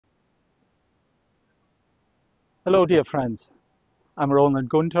Hello, dear friends. I'm Roland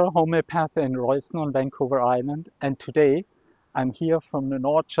Gunther, homeopath in Royston on Vancouver Island, and today I'm here from an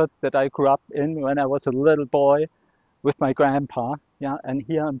orchard that I grew up in when I was a little boy with my grandpa. Yeah, and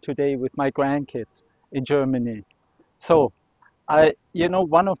here I'm today with my grandkids in Germany. So,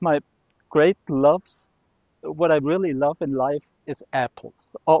 one of my great loves, what I really love in life is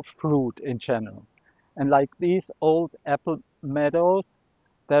apples or fruit in general. And like these old apple meadows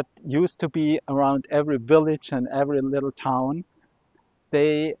that used to be around every village and every little town,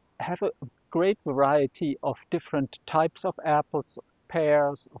 they have a great variety of different types of apples,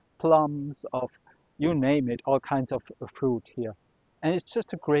 pears, of plums, of you name it, all kinds of fruit here. And it's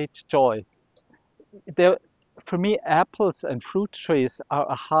just a great joy. There, for me, apples and fruit trees are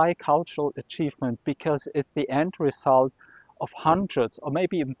a high cultural achievement because it's the end result of hundreds or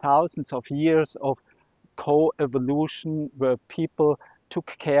maybe even thousands of years of co-evolution where people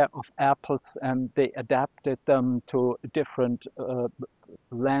took care of apples and they adapted them to different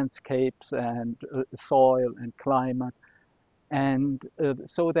landscapes and soil and climate. And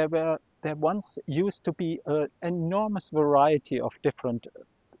so there once used to be an enormous variety of different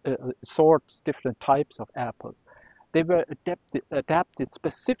sorts, different types of apples. They were adapted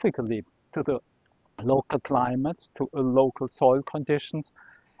specifically to the local climates, to local soil conditions,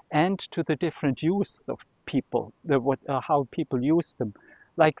 and to the different use of people, how people use them.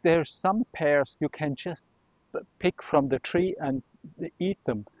 Like there's some pears you can just pick from the tree and eat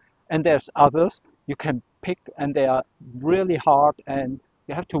them, and there's others you can pick and they are really hard, and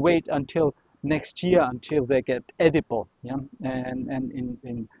you have to wait until next year until they get edible. Yeah, and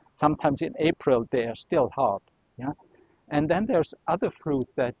in sometimes in April they are still hard. Yeah, and then there's other fruit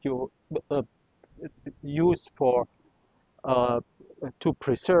that you uh, use for uh, to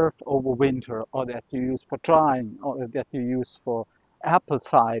preserve over winter, or that you use for drying, or that you use for apple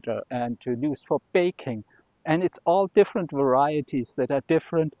cider and to use for baking. And it's all different varieties that are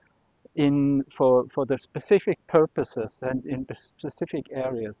different for the specific purposes and in the specific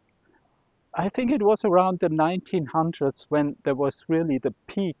areas. I think it was around the 1900s when there was really the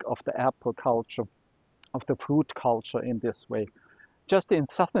peak of the apple culture, of the fruit culture in this way. Just in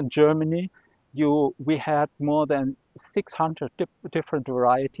southern Germany, we had more than 600 different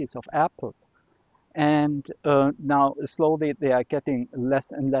varieties of apples, and now slowly they are getting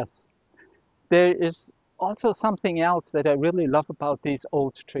less and less. There is also something else that I really love about these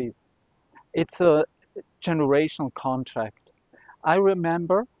old trees. It's a generational contract. I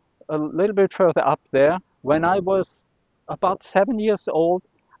remember a little bit further up there when I was about 7 years old,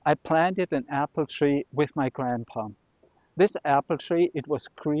 I planted an apple tree with my grandpa. This apple tree, it was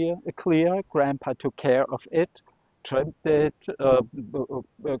clear. Grandpa took care of it, trimmed it,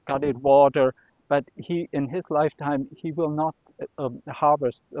 got it water, but in his lifetime, he will not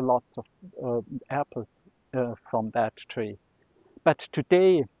harvest a lot of apples from that tree. But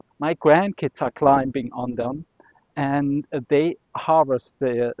today, my grandkids are climbing on them, and they harvest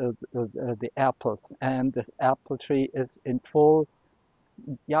the apples, and this apple tree is in full.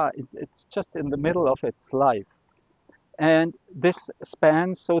 Yeah, it's just in the middle of its life. And this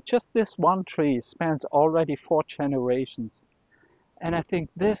spans, so just this one tree spans already 4 generations. And I think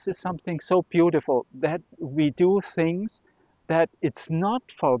this is something so beautiful that we do things that it's not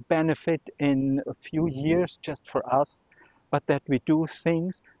for benefit in a few years just for us, but that we do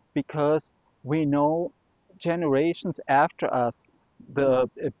things because we know generations after us, the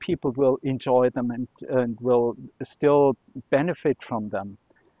people will enjoy them and will still benefit from them,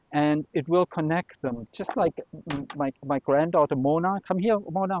 and it will connect them. Just like my granddaughter Mona. Come here,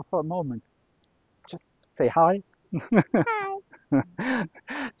 Mona, for a moment. Just say hi. Hi.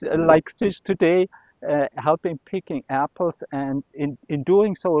 Like she's today helping picking apples, and in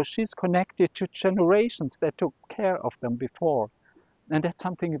doing so, she's connected to generations that took care of them before. And that's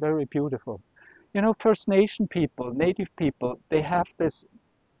something very beautiful. You know, First Nation people, Native people, they have this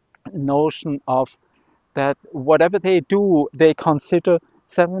notion of that whatever they do, they consider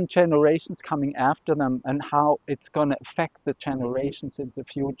 7 generations coming after them and how it's going to affect the generations in the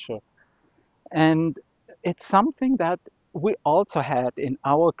future. And it's something that we also had in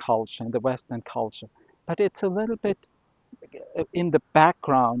our culture, in the Western culture, but it's a little bit in the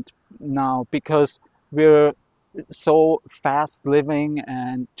background now because we're so fast living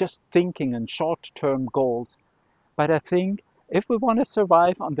and just thinking in short-term goals. But I think if we want to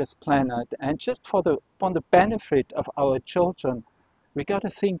survive on this planet and just for the benefit of our children, we got to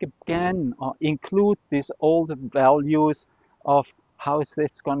think again or include these old values of how is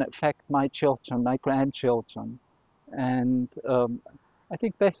this going to affect my children, my grandchildren. And I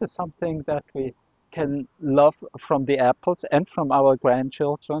think this is something that we can love from the apples and from our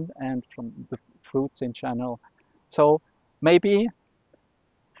grandchildren and from the fruits in general. So maybe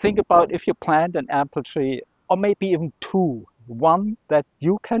think about if you plant an apple tree, or maybe even two, one that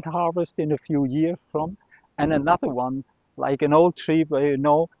you can harvest in a few years from, and another one like an old tree where you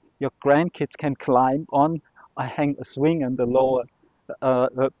know your grandkids can climb on or hang a swing on the lower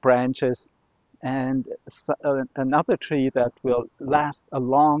branches, and another tree that will last a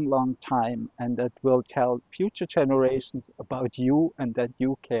long, long time and that will tell future generations about you and that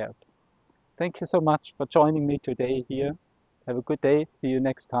you cared. Thank you so much for joining me today here. Have a good day. See you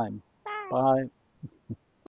next time. Bye. Bye.